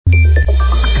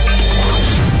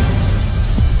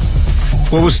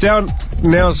Well, we're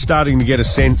now starting to get a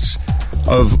sense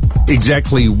of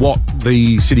exactly what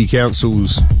the City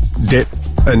Council's debt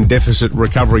and deficit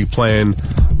recovery plan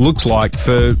looks like.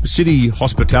 For city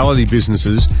hospitality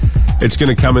businesses, it's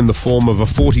going to come in the form of a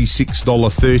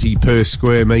 $46.30 per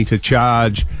square metre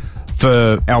charge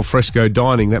for alfresco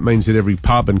dining. That means that every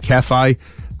pub and cafe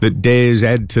that dares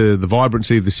add to the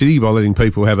vibrancy of the city by letting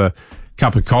people have a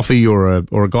cup of coffee or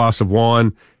a glass of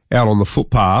wine out on the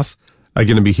footpath are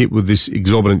going to be hit with this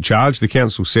exorbitant charge. The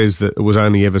council says that it was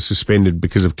only ever suspended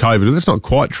because of COVID. That's not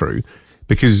quite true,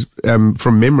 because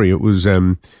from memory it was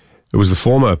the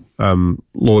former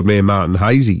Lord Mayor Martin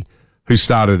Hazy who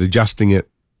started adjusting it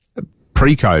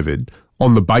pre-COVID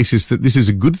on the basis that this is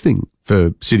a good thing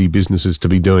for city businesses to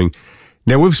be doing.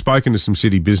 Now, we've spoken to some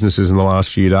city businesses in the last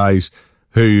few days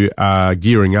who are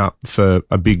gearing up for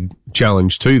a big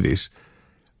challenge to this.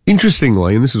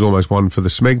 Interestingly, and this is almost one for the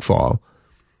Smeg file,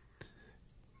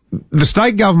 the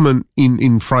state government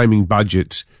in framing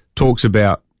budgets talks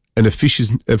about an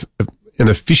efficiency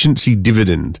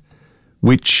dividend,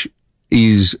 which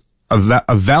is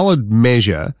a valid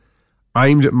measure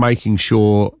aimed at making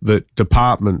sure that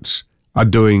departments are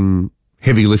doing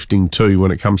heavy lifting too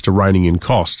when it comes to reining in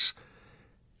costs.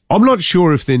 I'm not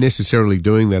sure if they're necessarily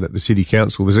doing that at the City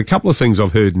Council. There's a couple of things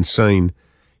I've heard and seen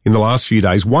in the last few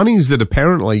days. One is that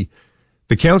apparently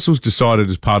the council's decided,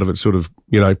 as part of its sort of,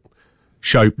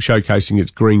 showcasing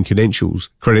its green credentials,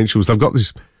 they've got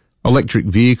this electric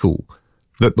vehicle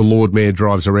that the Lord Mayor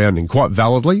drives around in, quite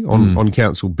validly on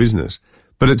council business.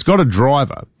 But it's got a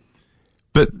driver.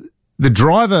 But the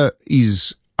driver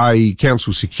is a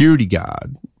council security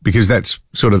guard, because that's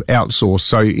sort of outsourced.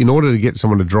 So in order to get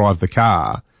someone to drive the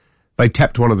car, they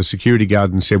tapped one of the security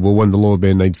guards and said, well, when the Lord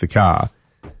Mayor needs the car,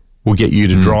 we'll get you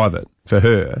to drive it for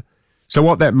her. So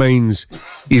what that means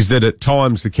is that at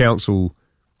times the council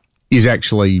is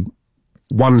actually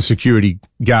one security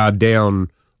guard down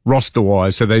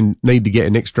roster-wise, so they need to get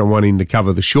an extra one in to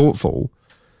cover the shortfall.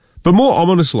 But more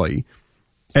ominously,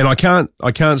 and I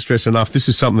can't stress enough, this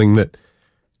is something that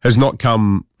has not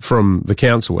come from the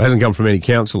council, it hasn't come from any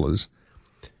councillors,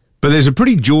 but there's a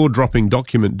pretty jaw-dropping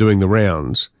document doing the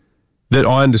rounds that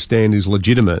I understand is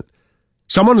legitimate.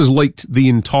 Someone has leaked the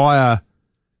entire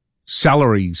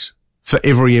salaries for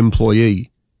every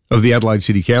employee of the Adelaide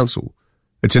City Council.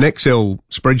 It's an Excel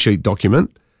spreadsheet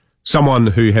document. Someone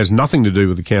who has nothing to do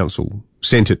with the council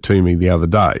sent it to me the other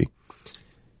day.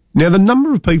 Now, the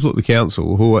number of people at the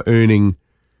council who are earning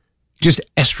just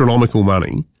astronomical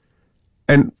money,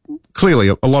 and clearly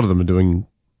a lot of them are doing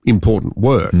important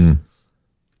work,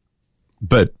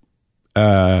 but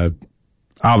are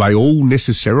they all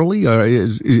necessarily?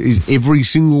 Is every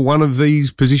single one of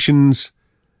these positions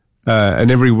and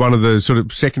every one of the sort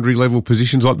of secondary level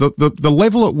positions, like the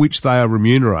level at which they are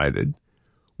remunerated,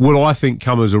 would, I think,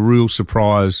 come as a real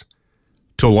surprise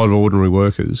to a lot of ordinary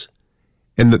workers.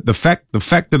 And that the fact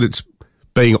that it's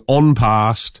being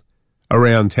on-passed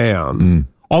around town,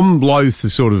 I'm loath to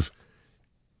sort of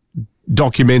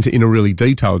document it in a really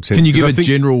detailed sense. Can you give a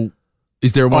general,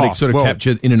 is there one sort of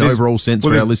capture in an overall sense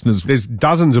for our listeners? There's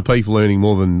dozens of people earning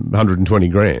more than 120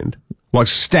 grand. Like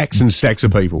stacks and stacks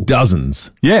of people.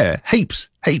 Dozens? Yeah, heaps.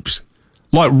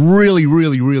 Like really,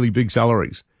 really, really big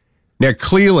salaries. Now,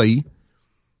 clearly,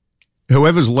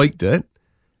 whoever's leaked it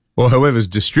or whoever's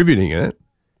distributing it,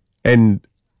 and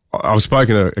I've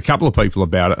spoken to a couple of people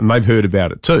about it and they've heard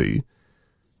about it too,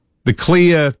 the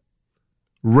clear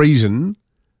reason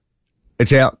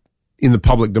it's out in the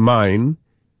public domain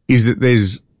is that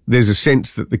there's a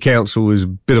sense that the council is a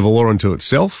bit of a law unto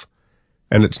itself,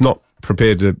 and it's not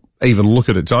prepared to even look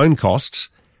at its own costs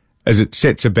as it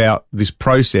sets about this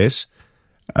process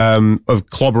of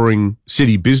clobbering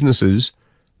city businesses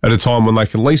at a time when they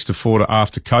can least afford it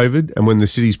after COVID and when the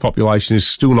city's population is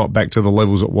still not back to the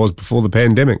levels it was before the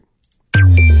pandemic.